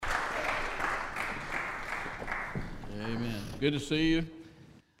Good to see you.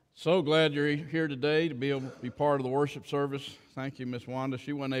 So glad you're here today to be able to be part of the worship service. Thank you, Miss Wanda.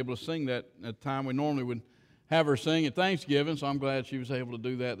 She wasn't able to sing that at the time we normally would have her sing at Thanksgiving, so I'm glad she was able to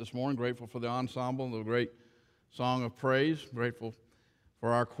do that this morning. Grateful for the ensemble, the great song of praise. Grateful for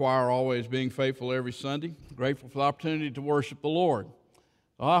our choir always being faithful every Sunday. Grateful for the opportunity to worship the Lord.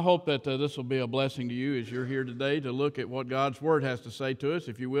 So I hope that this will be a blessing to you as you're here today to look at what God's Word has to say to us.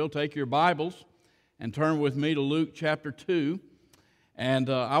 If you will, take your Bibles and turn with me to Luke chapter 2. And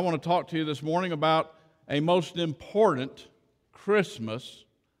I want to talk to you this morning about a most important Christmas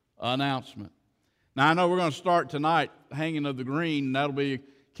announcement. Now, I know we're going to start tonight, Hanging of the Green, and that'll be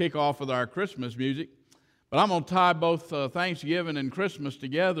kickoff with our Christmas music. But I'm going to tie both Thanksgiving and Christmas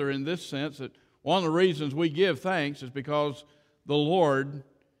together in this sense that one of the reasons we give thanks is because the Lord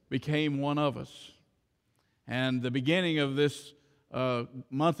became one of us. And the beginning of this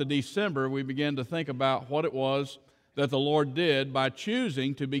month of December, we began to think about what it was that the Lord did by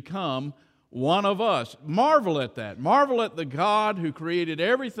choosing to become one of us. Marvel at that. Marvel at the God who created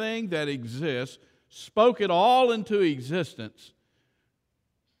everything that exists, spoke it all into existence,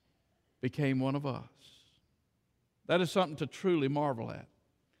 became one of us. That is something to truly marvel at.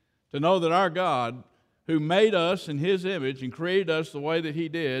 To know that our God, who made us in His image and created us the way that He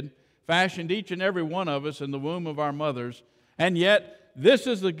did, fashioned each and every one of us in the womb of our mothers, and yet this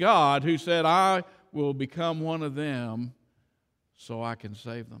is the God who said, I will become one of them so I can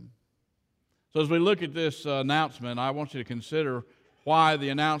save them. So as we look at this announcement, I want you to consider why the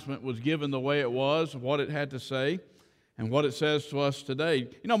announcement was given the way it was, what it had to say, and what it says to us today.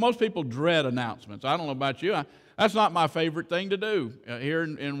 You know, most people dread announcements. I don't know about you. That's not my favorite thing to do. Here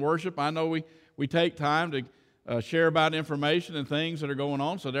in worship, I know we take time to share about information and things that are going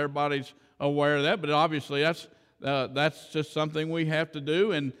on so that everybody's aware of that, but obviously that's just something we have to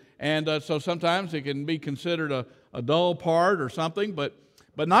do, and so sometimes it can be considered a dull part or something, but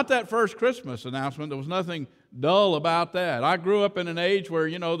not that first Christmas announcement. There was nothing dull about that. I grew up in an age where,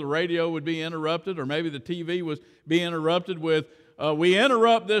 you know, the radio would be interrupted, or maybe the TV was being interrupted with, we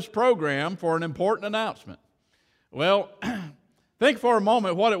interrupt this program for an important announcement. Well, think for a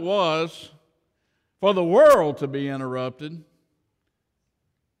moment what it was for the world to be interrupted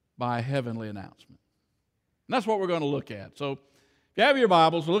by a heavenly announcement. And that's what we're going to look at. So if you have your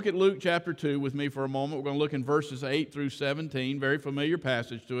Bibles, look at Luke chapter 2 with me for a moment. We're going to look in verses 8 through 17. Very familiar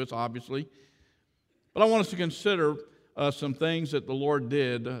passage to us, obviously. But I want us to consider some things that the Lord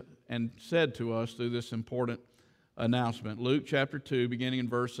did and said to us through this important announcement. Luke chapter 2, beginning in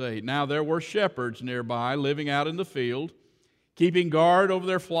verse 8. Now there were shepherds nearby, living out in the field, keeping guard over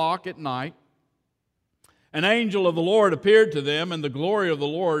their flock at night. An angel of the Lord appeared to them, and the glory of the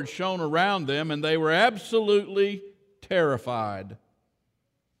Lord shone around them, and they were absolutely terrified.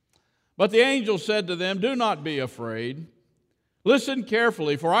 But the angel said to them, "Do not be afraid. Listen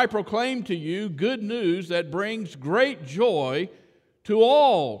carefully, for I proclaim to you good news that brings great joy to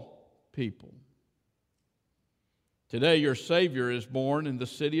all people. Today your Savior is born in the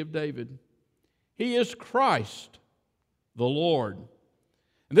city of David. He is Christ, the Lord.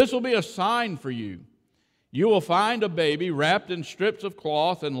 And this will be a sign for you. You will find a baby wrapped in strips of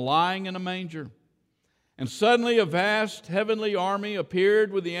cloth and lying in a manger." And suddenly a vast heavenly army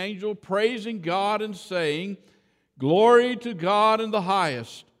appeared with the angel, praising God and saying, "Glory to God in the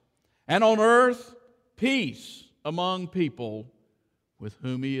highest, and on earth peace among people with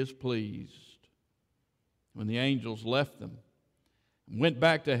whom He is pleased." When the angels left them and went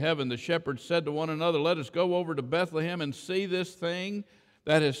back to heaven, the shepherds said to one another, "Let us go over to Bethlehem and see this thing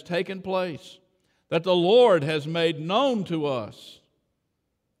that has taken place, that the Lord has made known to us."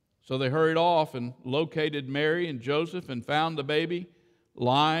 So they hurried off and located Mary and Joseph and found the baby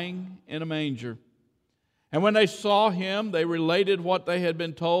lying in a manger. And when they saw him, they related what they had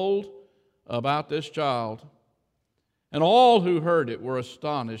been told about this child. And all who heard it were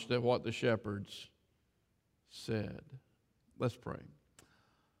astonished at what the shepherds said. Let's pray.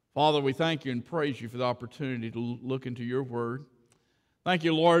 Father, we thank you and praise you for the opportunity to look into your word. Thank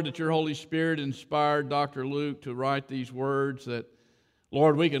you, Lord, that your Holy Spirit inspired Dr. Luke to write these words that,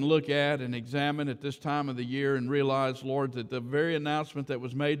 Lord, we can look at and examine at this time of the year and realize, Lord, that the very announcement that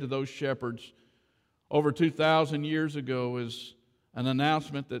was made to those shepherds over 2,000 years ago is an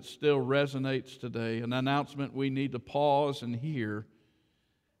announcement that still resonates today, an announcement we need to pause and hear.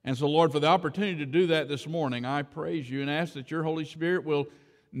 And so, Lord, for the opportunity to do that this morning, I praise you and ask that your Holy Spirit will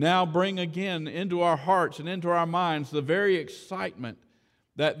now bring again into our hearts and into our minds the very excitement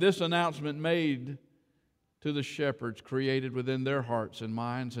that this announcement made to the shepherds, created within their hearts and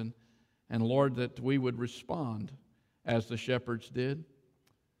minds, and Lord, that we would respond as the shepherds did.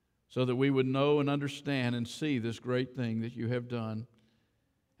 so that we would know and understand and see this great thing that you have done.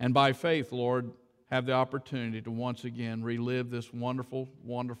 And by faith, Lord, have the opportunity to once again relive this wonderful,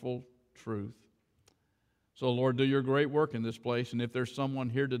 wonderful truth. So, Lord, do your great work in this place. And if there's someone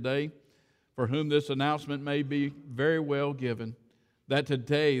here today for whom this announcement may be very well given, that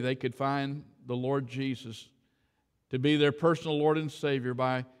today they could find the Lord Jesus to be their personal Lord and Savior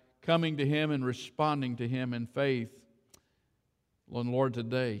by coming to Him and responding to Him in faith. Lord,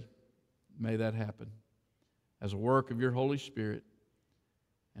 today, may that happen as a work of your Holy Spirit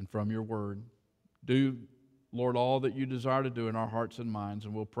and from your Word. Do, Lord, all that you desire to do in our hearts and minds,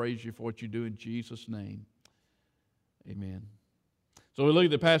 and we'll praise you for what you do in Jesus' name. Amen. So we look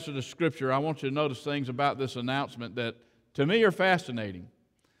at the passage of Scripture. I want you to notice things about this announcement that to me are fascinating.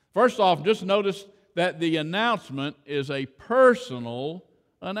 First off, just notice that the announcement is a personal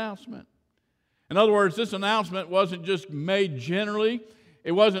announcement. In other words, this announcement wasn't just made generally.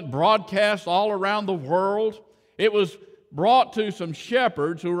 It wasn't broadcast all around the world. It was brought to some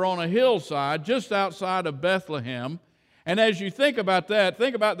shepherds who were on a hillside just outside of Bethlehem. And as you think about that,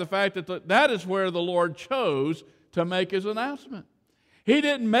 think about the fact that that is where the Lord chose to make His announcement. He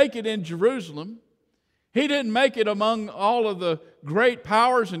didn't make it in Jerusalem. He didn't make it among all of the great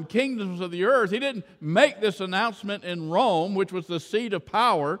powers and kingdoms of the earth. He didn't make this announcement in Rome, which was the seat of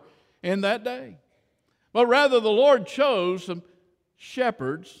power in that day. But rather, the Lord chose some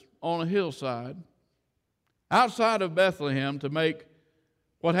shepherds on a hillside outside of Bethlehem to make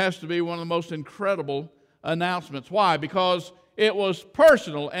what has to be one of the most incredible announcements. Why? Because it was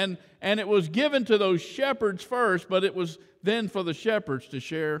personal, and it was given to those shepherds first, but it was then for the shepherds to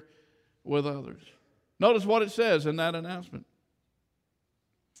share with others. Notice what it says in that announcement.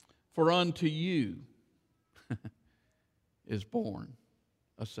 For unto you is born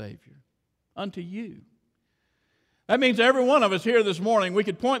a Savior. Unto you. That means every one of us here this morning, we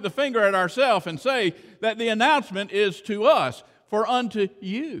could point the finger at ourselves and say that the announcement is to us. For unto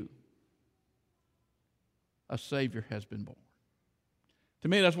you a Savior has been born. To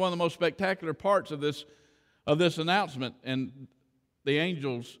me, that's one of the most spectacular parts of this announcement. And the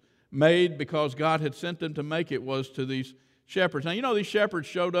angels made, because God had sent them to make it, was to these shepherds. Now, you know, these shepherds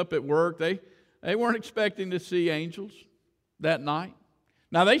showed up at work. They weren't expecting to see angels that night.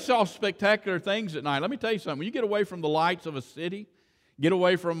 Now, they saw spectacular things at night. Let me tell you something. When you get away from the lights of a city, get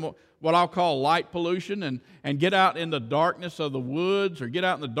away from what I'll call light pollution, and get out in the darkness of the woods, or get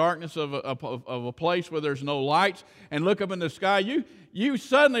out in the darkness of a place where there's no lights, and look up in the sky, you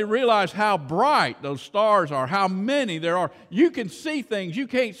suddenly realize how bright those stars are, how many there are. You can see things you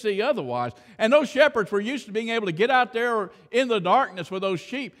can't see otherwise. And those shepherds were used to being able to get out there in the darkness with those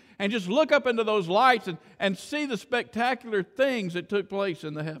sheep and just look up into those lights and see the spectacular things that took place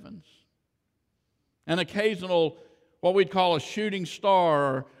in the heavens. An occasional, what we'd call a shooting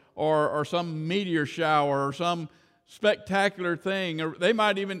star, or some meteor shower, or some spectacular thing. Or they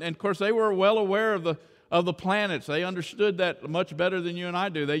might even, and of course they were well aware of the planets. They understood that much better than you and I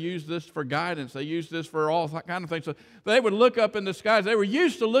do. They used this for guidance. They used this for all kind of things. So they would look up in the skies. They were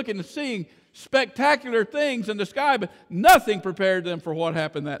used to looking and seeing spectacular things in the sky, but nothing prepared them for what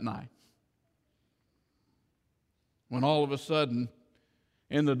happened that night. When all of a sudden,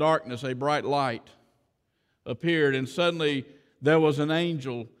 in the darkness, a bright light appeared, and suddenly there was an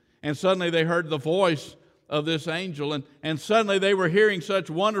angel, and suddenly they heard the voice of this angel, and suddenly they were hearing such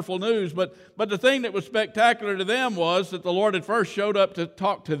wonderful news. But the thing that was spectacular to them was that the Lord had first showed up to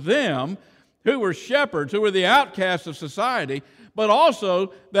talk to them, who were shepherds, who were the outcasts of society, but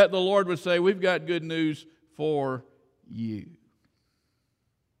also that the Lord would say, we've got good news for you.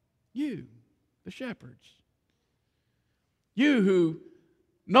 You, the shepherds. You who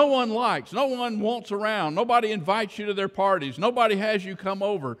no one likes, no one wants around, nobody invites you to their parties, nobody has you come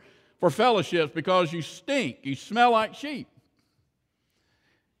over for fellowships because you stink, you smell like sheep.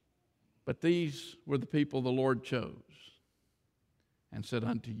 But these were the people the Lord chose and said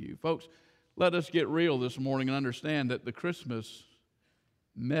unto you. Folks, let us get real this morning and understand that the Christmas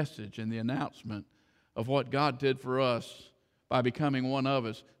message and the announcement of what God did for us by becoming one of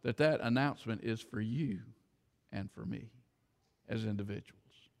us, that announcement is for you and for me as individuals.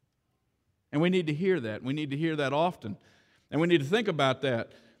 And we need to hear that. We need to hear that often. And we need to think about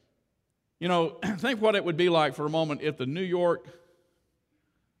that. You know, think what it would be like for a moment if the New York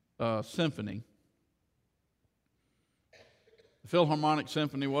Symphony, the Philharmonic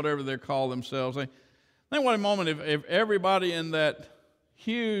Symphony, whatever they call themselves, think what a moment if everybody in that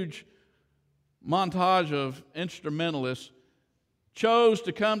huge montage of instrumentalists chose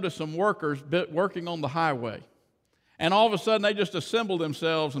to come to some workers working on the highway. And all of a sudden they just assembled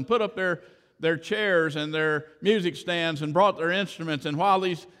themselves and put up their chairs and their music stands and brought their instruments. And while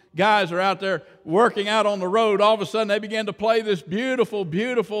these guys are out there working out on the road, all of a sudden they began to play this beautiful,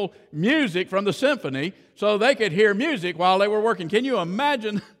 beautiful music from the symphony so they could hear music while they were working. Can you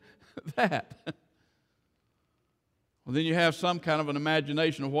imagine that? Well, then you have some kind of an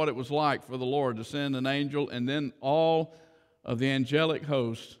imagination of what it was like for the Lord to send an angel and then all of the angelic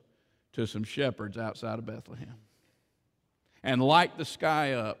host to some shepherds outside of Bethlehem and light the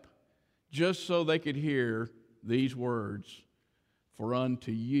sky up just so they could hear these words, "For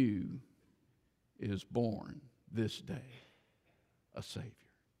unto you is born this day a Savior."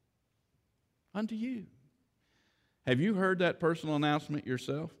 Unto you. Have you heard that personal announcement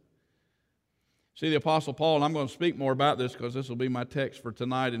yourself? See, the Apostle Paul, and I'm going to speak more about this because this will be my text for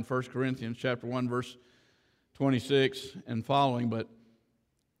tonight in 1 Corinthians chapter 1, verse 26 and following, but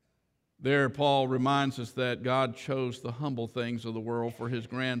there Paul reminds us that God chose the humble things of the world for His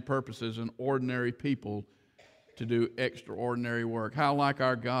grand purposes and ordinary people to do extraordinary work. How like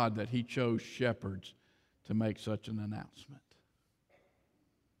our God that He chose shepherds to make such an announcement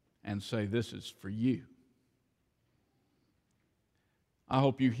and say, "This is for you." I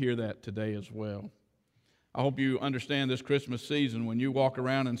hope you hear that today as well. I hope you understand this Christmas season when you walk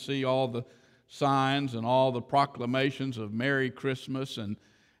around and see all the signs and all the proclamations of Merry Christmas and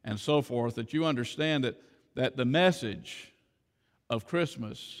so forth, that you understand that the message of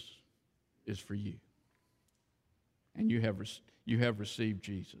Christmas is for you. And you have received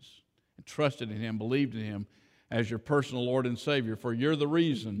Jesus and trusted in Him, believed in Him as your personal Lord and Savior, for you're the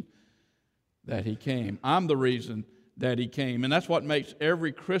reason that He came. I'm the reason that He came. And that's what makes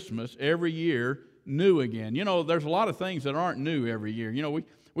every Christmas, every year, new again. You know, there's a lot of things that aren't new every year. You know,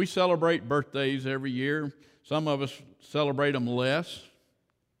 we celebrate birthdays every year. Some of us celebrate them less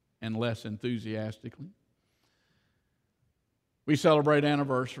and less enthusiastically. We celebrate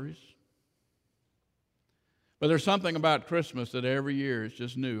anniversaries. But there's something about Christmas that every year is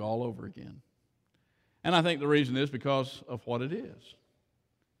just new all over again. And I think the reason is because of what it is,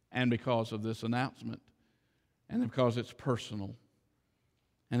 and because of this announcement, and because it's personal.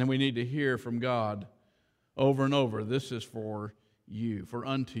 And then we need to hear from God over and over, "This is for you. For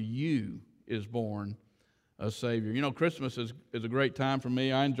unto you is born a Savior." You know, Christmas is a great time for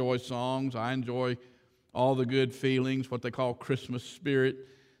me. I enjoy songs. I enjoy all the good feelings, what they call Christmas spirit,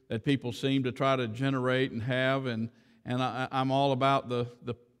 that people seem to try to generate and have. And I'm all about the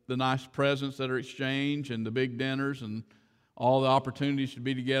nice presents that are exchanged and the big dinners and all the opportunities to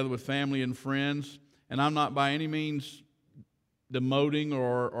be together with family and friends. And I'm not by any means demoting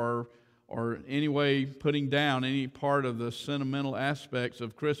or any way putting down any part of the sentimental aspects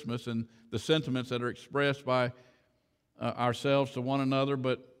of Christmas and the sentiments that are expressed by ourselves to one another.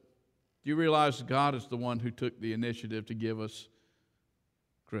 But do you realize God is the one who took the initiative to give us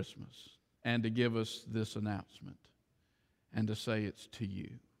Christmas and to give us this announcement and to say it's to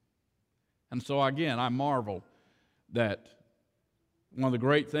you? And so again, I marvel that one of the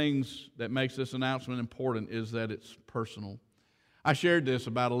great things that makes this announcement important is that it's personal. I shared this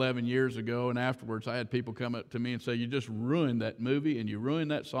about 11 years ago, and afterwards I had people come up to me and say, "You just ruined that movie and you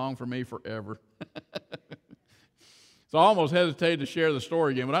ruined that song for me forever." So I almost hesitated to share the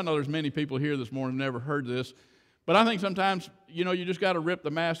story again, but I know there's many people here this morning who never heard this. But I think sometimes, you know, you just got to rip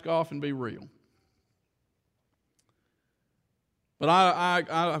the mask off and be real. But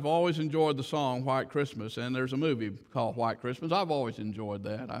I've always enjoyed the song White Christmas, and there's a movie called White Christmas. I've always enjoyed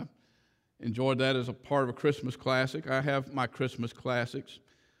that. I enjoyed that as a part of a Christmas classic. I have my Christmas classics.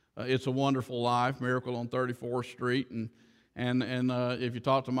 It's a Wonderful Life, Miracle on 34th Street, and if you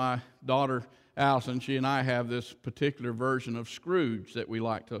talk to my daughter Allison, she and I have this particular version of Scrooge that we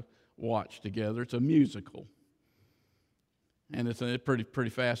like to watch together. It's a musical, and it's pretty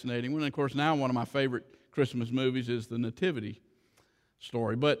fascinating. And of course, now one of my favorite Christmas movies is the Nativity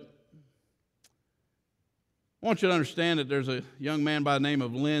story. But I want you to understand that there's a young man by the name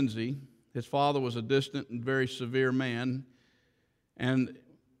of Lindsay. His father was a distant and very severe man, and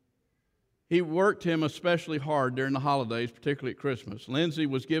he worked him especially hard during the holidays, particularly at Christmas. Lindsay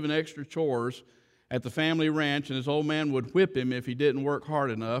was given extra chores at the family ranch, and his old man would whip him if he didn't work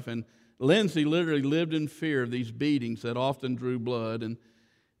hard enough. And Lindsay literally lived in fear of these beatings that often drew blood.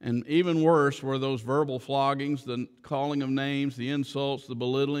 And even worse were those verbal floggings, the calling of names, the insults, the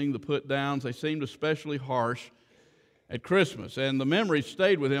belittling, the put-downs. They seemed especially harsh at Christmas. And the memories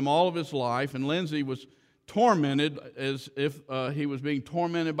stayed with him all of his life, and Lindsay was tormented as if he was being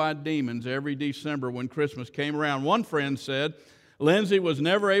tormented by demons every December when Christmas came around. One friend said Lindsay was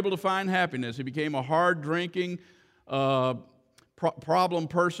never able to find happiness. He became a hard-drinking, problem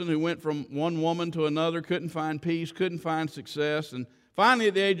person who went from one woman to another, couldn't find peace, couldn't find success, and finally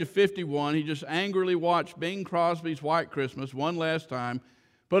at the age of 51, he just angrily watched Bing Crosby's White Christmas one last time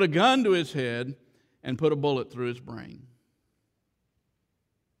put a gun to his head, and put a bullet through his brain.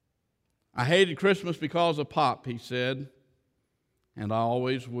 I hated Christmas because of Pop, he said, and I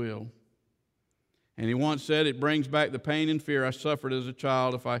always will. And he once said, it brings back the pain and fear I suffered as a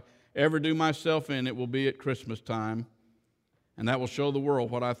child. If I ever do myself in, it will be at Christmas time. And that will show the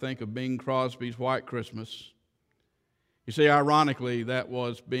world what I think of Bing Crosby's White Christmas. You see, ironically, that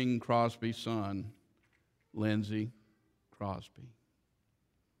was Bing Crosby's son, Lindsey Crosby.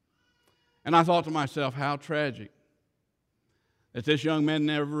 And I thought to myself, how tragic that this young man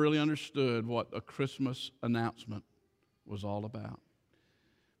never really understood what a Christmas announcement was all about.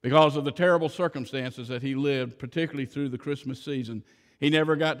 Because of the terrible circumstances that he lived, particularly through the Christmas season, he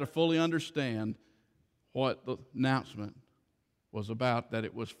never got to fully understand what the announcement was about, that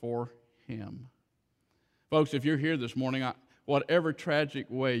it was for him. Folks, if you're here this morning, whatever tragic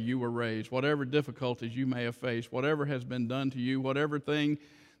way you were raised, whatever difficulties you may have faced, whatever has been done to you, whatever thing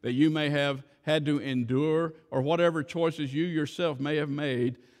that you may have had to endure, or whatever choices you yourself may have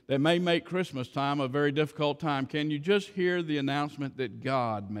made that may make Christmas time a very difficult time, can you just hear the announcement that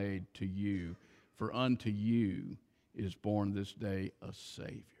God made to you? For unto you is born this day a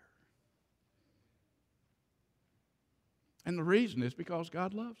Savior. And the reason is because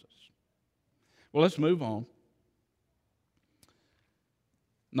God loves us. Well, let's move on.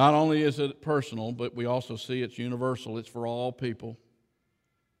 Not only is it personal, but we also see it's universal. It's for all people.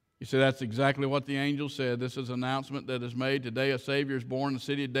 You see, that's exactly what the angel said. This is an announcement that is made. Today a Savior is born in the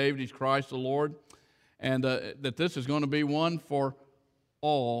city of David. He's Christ the Lord. And that this is going to be one for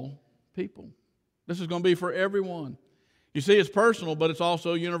all people. This is going to be for everyone. You see, it's personal, but it's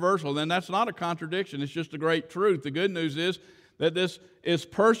also universal. And that's not a contradiction. It's just a great truth. The good news is that this is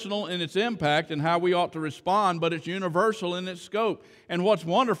personal in its impact and how we ought to respond, but it's universal in its scope. And what's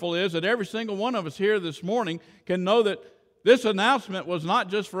wonderful is that every single one of us here this morning can know that this announcement was not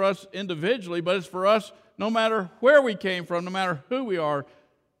just for us individually, but it's for us no matter where we came from, no matter who we are.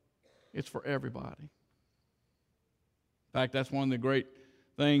 It's for everybody. In fact, that's one of the great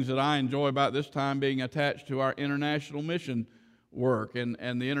things that I enjoy about this time being attached to our international mission work and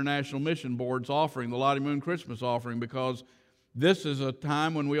the International Mission Board's offering, the Lottie Moon Christmas offering, because this is a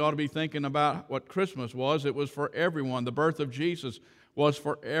time when we ought to be thinking about what Christmas was. It was for everyone. The birth of Jesus was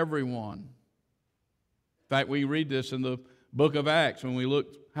for everyone. In fact, we read this in the book of Acts when we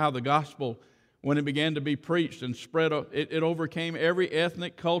look how the gospel, when it began to be preached and spread, it overcame every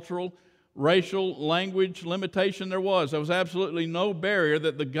ethnic, cultural, racial, language limitation there was. There was absolutely no barrier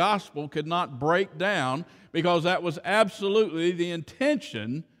that the gospel could not break down, because that was absolutely the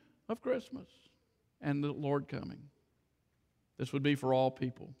intention of Christmas and the Lord coming. This would be for all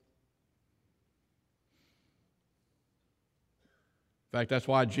people. In fact, that's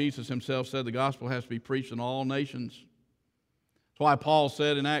why Jesus himself said the gospel has to be preached in all nations. That's why Paul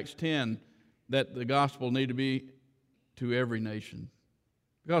said in Acts 10 that the gospel need to be to every nation,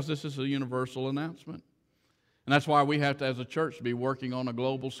 because this is a universal announcement. And that's why we have to, as a church, be working on a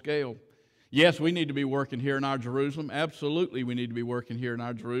global scale. Yes, we need to be working here in our Jerusalem. Absolutely, we need to be working here in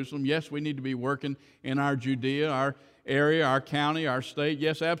our Jerusalem. Yes, we need to be working in our Judea, our area, our county, our state.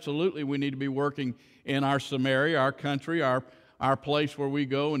 Yes, absolutely, we need to be working in our Samaria, our country, our place where we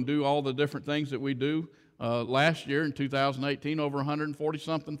go and do all the different things that we do. Last year, in 2018, over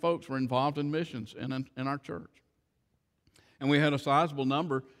 140-something folks were involved in missions in our church. And we had a sizable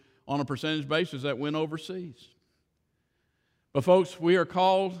number on a percentage basis that went overseas. But folks, we are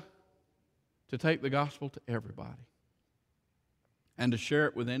called to take the gospel to everybody and to share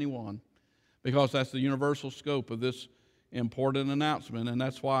it with anyone, because that's the universal scope of this important announcement. And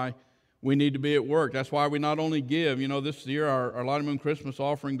that's why we need to be at work. That's why we not only give. You know, this year our Lottie Moon Christmas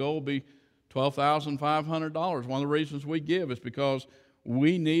offering goal will be $12,500. One of the reasons we give is because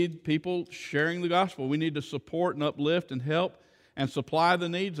we need people sharing the gospel. We need to support and uplift and help and supply the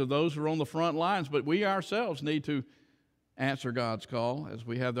needs of those who are on the front lines. But we ourselves need to answer God's call as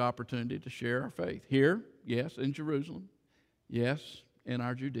we have the opportunity to share our faith. Here, yes, in Jerusalem. Yes, in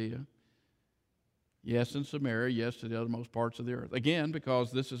our Judea. Yes, in Samaria. Yes, to the uttermost parts of the earth. Again,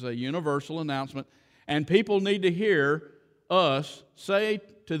 because this is a universal announcement, and people need to hear us say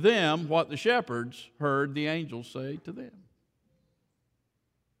to them what the shepherds heard the angels say to them.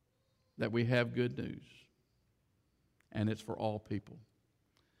 That we have good news, and it's for all people.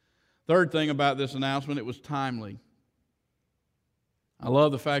 Third thing about this announcement, it was timely. I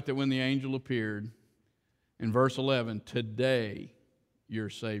love the fact that when the angel appeared, in verse 11, today your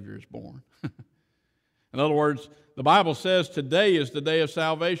Savior is born. In other words, the Bible says today is the day of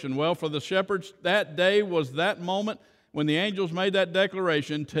salvation. Well, for the shepherds, that day was that moment when the angels made that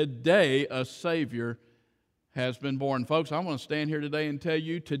declaration, today a Savior has been born. Folks, I want to stand here today and tell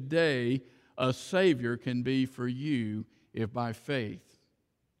you today a Savior can be for you if by faith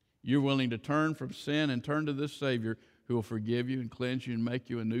you're willing to turn from sin and turn to this Savior who will forgive you and cleanse you and make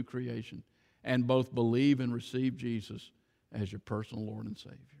you a new creation, and both believe and receive Jesus as your personal Lord and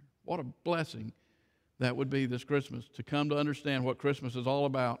Savior. What a blessing that would be this Christmas, to come to understand what Christmas is all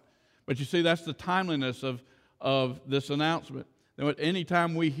about. But you see, that's the timeliness of this announcement. That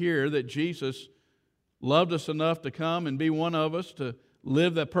anytime we hear that Jesus loved us enough to come and be one of us, to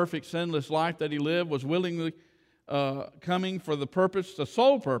live that perfect sinless life that He lived, was willingly coming for the purpose, the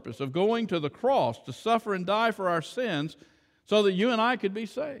sole purpose of going to the cross to suffer and die for our sins so that you and I could be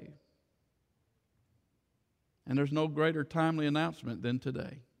saved. And there's no greater timely announcement than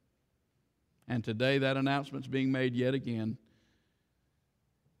today. And today that announcement's being made yet again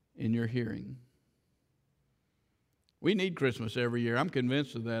in your hearing. We need Christmas every year. I'm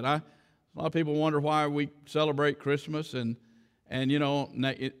convinced of that. A lot of people wonder why we celebrate Christmas,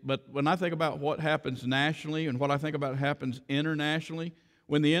 but when I think about what happens nationally and what I think about happens internationally,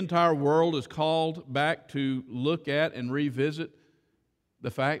 when the entire world is called back to look at and revisit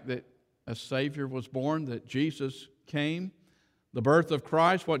the fact that a Savior was born, that Jesus came, the birth of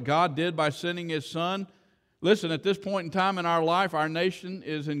Christ, what God did by sending His Son. Listen, at this point in time in our life, our nation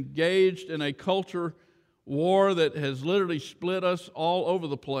is engaged in a culture war that has literally split us all over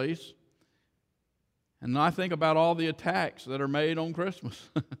the place. And I think about all the attacks that are made on Christmas.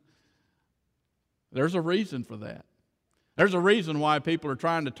 There's a reason for that. There's a reason why people are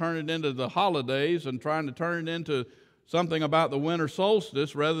trying to turn it into the holidays and trying to turn it into something about the winter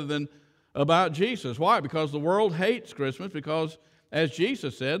solstice rather than about Jesus. Why? Because the world hates Christmas, because, as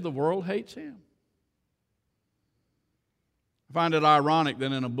Jesus said, the world hates Him. I find it ironic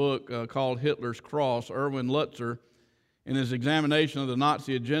that in a book called Hitler's Cross, Erwin Lutzer, in his examination of the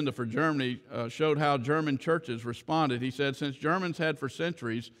Nazi agenda for Germany, showed how German churches responded. He said, since Germans had for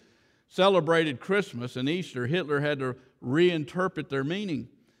centuries celebrated Christmas and Easter, Hitler had to reinterpret their meaning.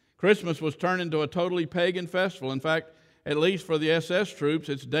 Christmas was turned into a totally pagan festival. In fact, at least for the SS troops,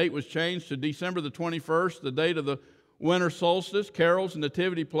 its date was changed to December the 21st, the date of the winter solstice. Carols and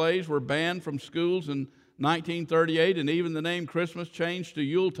nativity plays were banned from schools in 1938, and even the name Christmas changed to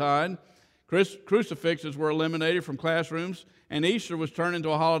Yuletide. Crucifixes were eliminated from classrooms, and Easter was turned into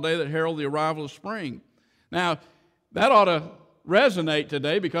a holiday that heralded the arrival of spring. Now, that ought to resonate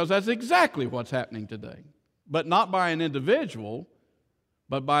today, because that's exactly what's happening today. But not by an individual,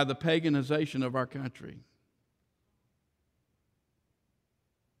 but by the paganization of our country.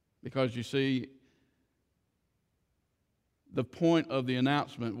 Because you see, the point of the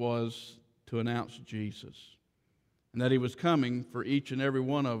announcement was to announce Jesus, and that He was coming for each and every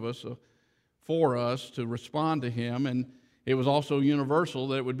one of us, for us to respond to Him. And it was also universal,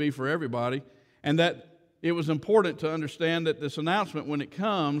 that it would be for everybody, and that it was important to understand that this announcement, when it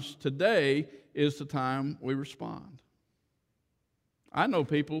comes today, is the time we respond. I know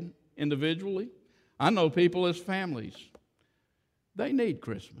people individually. I know people as families. They need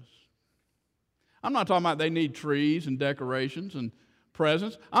Christmas. I'm not talking about they need trees and decorations and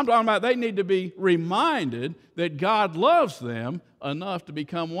presents. I'm talking about they need to be reminded that God loves them enough to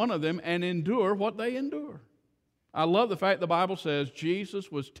become one of them and endure what they endure. I love the fact the Bible says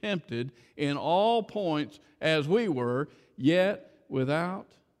Jesus was tempted in all points as we were, yet without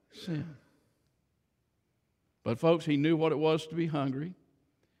sin. But folks, He knew what it was to be hungry.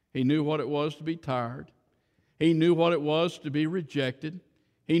 He knew what it was to be tired. He knew what it was to be rejected.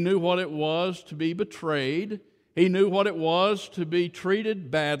 He knew what it was to be betrayed. He knew what it was to be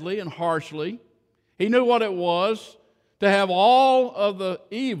treated badly and harshly. He knew what it was to have all of the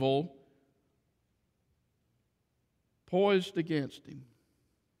evil poised against Him.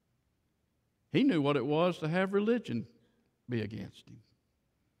 He knew what it was to have religion be against Him.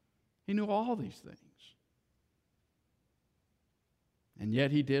 He knew all these things. And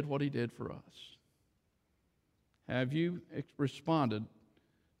yet He did what He did for us. Have you responded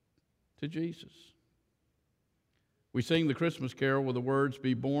to Jesus? We sing the Christmas carol with the words,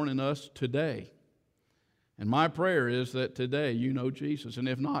 "Be born in us today." And my prayer is that today you know Jesus. And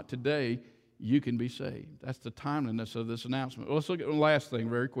if not, today you can be saved. That's the timeliness of this announcement. Well, let's look at the last thing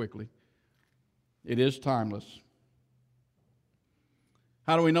very quickly. It is timeless.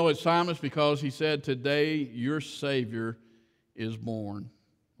 How do we know it's timeless? Because He said, today your Savior is born.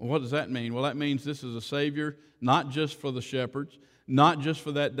 Well, what does that mean? Well, that means this is a Savior not just for the shepherds, not just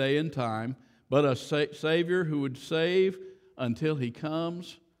for that day and time, but a Savior who would save until He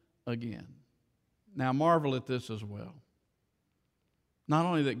comes again. Now marvel at this as well. Not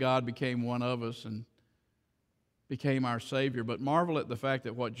only that God became one of us and became our Savior, but marvel at the fact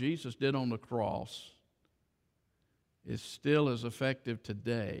that what Jesus did on the cross is still as effective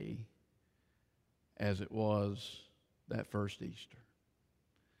today as it was that first Easter.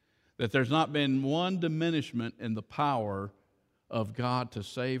 That there's not been one diminishment in the power of God to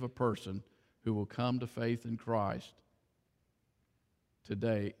save a person who will come to faith in Christ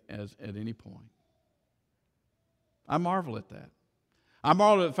today as at any point. I marvel at that. I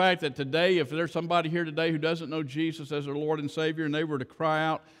marvel at the fact that today, if there's somebody here today who doesn't know Jesus as their Lord and Savior, and they were to cry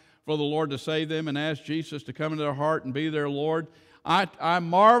out for the Lord to save them and ask Jesus to come into their heart and be their Lord, I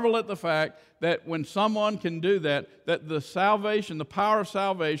marvel at the fact that when someone can do that, that the salvation, the power of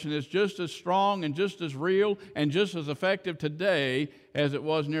salvation is just as strong and just as real and just as effective today as it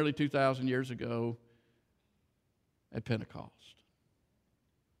was nearly 2,000 years ago at Pentecost.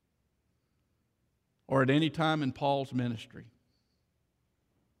 Or at any time in Paul's ministry.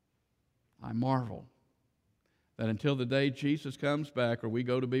 I marvel that until the day Jesus comes back or we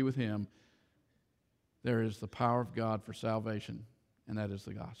go to be with Him, there is the power of God for salvation, and that is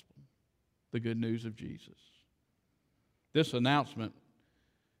the gospel, the good news of Jesus. This announcement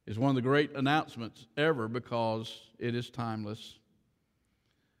is one of the great announcements ever because it is timeless.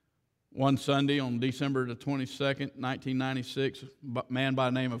 One Sunday on December the 22nd, 1996, a man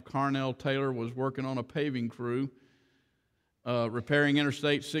by the name of Carnell Taylor was working on a paving crew repairing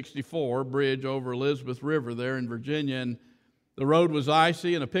Interstate 64 bridge over Elizabeth River there in Virginia. And the road was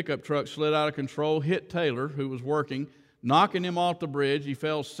icy and a pickup truck slid out of control, hit Taylor, who was working, knocking him off the bridge. He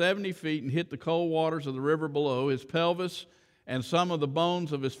fell 70 feet and hit the cold waters of the river below. His pelvis and some of the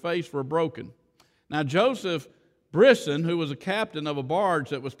bones of his face were broken. Now, Joseph Brisson, who was a captain of a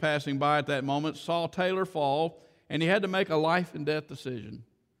barge that was passing by at that moment, saw Taylor fall, and he had to make a life and death decision.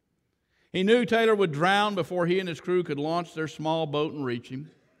 He knew Taylor would drown before he and his crew could launch their small boat and reach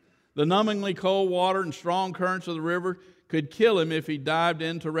him. The numbingly cold water and strong currents of the river could kill him if he dived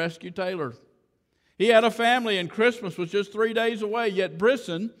in to rescue Taylor. He had a family, and Christmas was just 3 days away, yet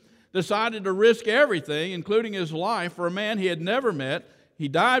Brisson decided to risk everything, including his life, for a man he had never met. He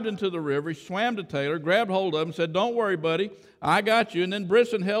dived into the river, he swam to Taylor, grabbed hold of him, said, "Don't worry, buddy, I got you." And then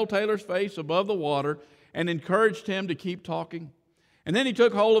Brisson held Taylor's face above the water and encouraged him to keep talking. And then he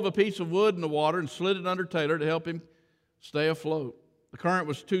took hold of a piece of wood in the water and slid it under Taylor to help him stay afloat. The current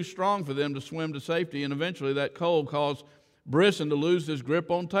was too strong for them to swim to safety, and eventually that cold caused Brisson to lose his grip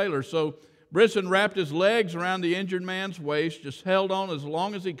on Taylor. So Brisson wrapped his legs around the injured man's waist, just held on as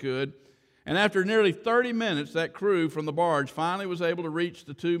long as he could. And after nearly 30 minutes, that crew from the barge finally was able to reach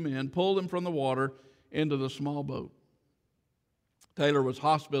the two men, pull them from the water into the small boat. Taylor was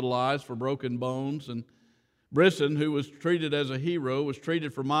hospitalized for broken bones, and Brisson, who was treated as a hero, was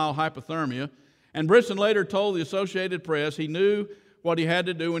treated for mild hypothermia. And Brisson later told the Associated Press he knew what he had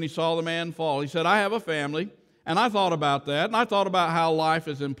to do when he saw the man fall. He said, "I have a family, and I thought about that, and I thought about how life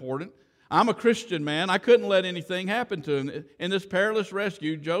is important. I'm a Christian man. I couldn't let anything happen to him." In this perilous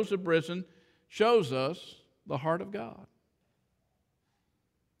rescue, Joseph Brisson shows us the heart of God.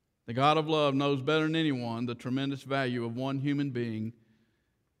 The God of love knows better than anyone the tremendous value of one human being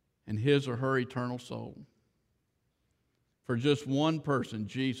and his or her eternal soul. For just one person,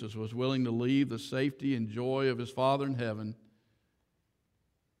 Jesus was willing to leave the safety and joy of his Father in heaven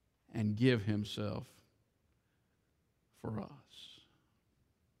and give himself for us.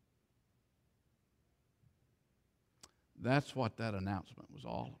 That's what that announcement was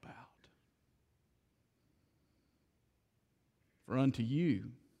all about. For unto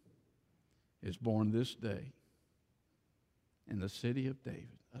you is born this day in the city of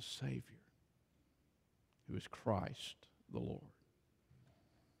David a Savior, who is Christ the Lord.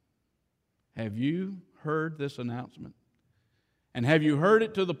 Have you heard this announcement? And have you heard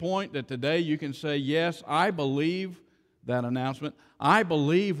it to the point that today you can say, yes, I believe that announcement. I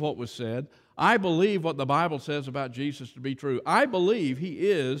believe what was said. I believe what the Bible says about Jesus to be true. I believe He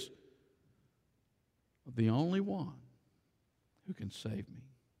is the only one who can save me.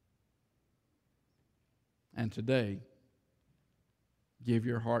 And today, give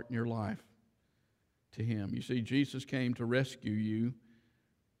your heart and your life to Him. You see, Jesus came to rescue you,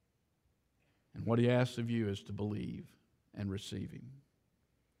 and what He asks of you is to believe and receive Him.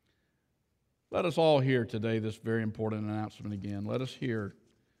 Let us all hear today this very important announcement again. Let us hear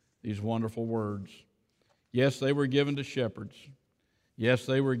these wonderful words. Yes, they were given to shepherds. Yes,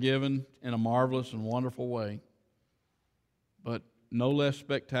 they were given in a marvelous and wonderful way. But no less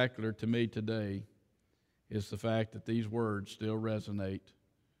spectacular to me today is the fact that these words still resonate.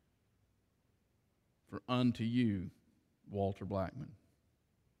 For unto you, Walter Blackman.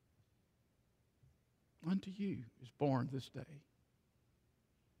 Unto you is born this day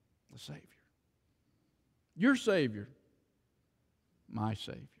the Savior. Your Savior, my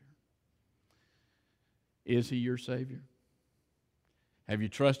Savior. Is He your Savior? Have you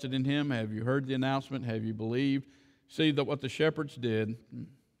trusted in Him? Have you heard the announcement? Have you believed? See, that what the shepherds did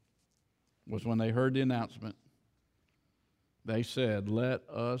was when they heard the announcement, they said, let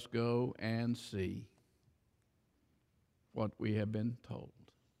us go and see what we have been told.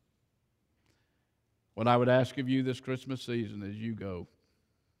 What I would ask of you this Christmas season is you go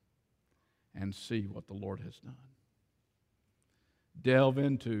and see what the Lord has done. Delve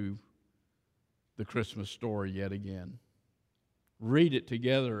into the Christmas story yet again. Read it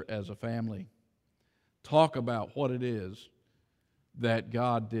together as a family. Talk about what it is that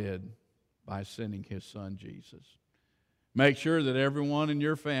God did by sending His Son Jesus. Make sure that everyone in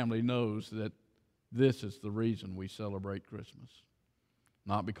your family knows that this is the reason we celebrate Christmas.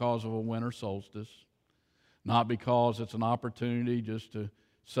 Not because of a winter solstice, not because it's an opportunity just to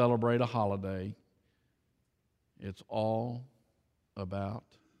celebrate a holiday. It's all about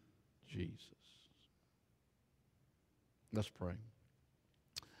Jesus. Let's pray.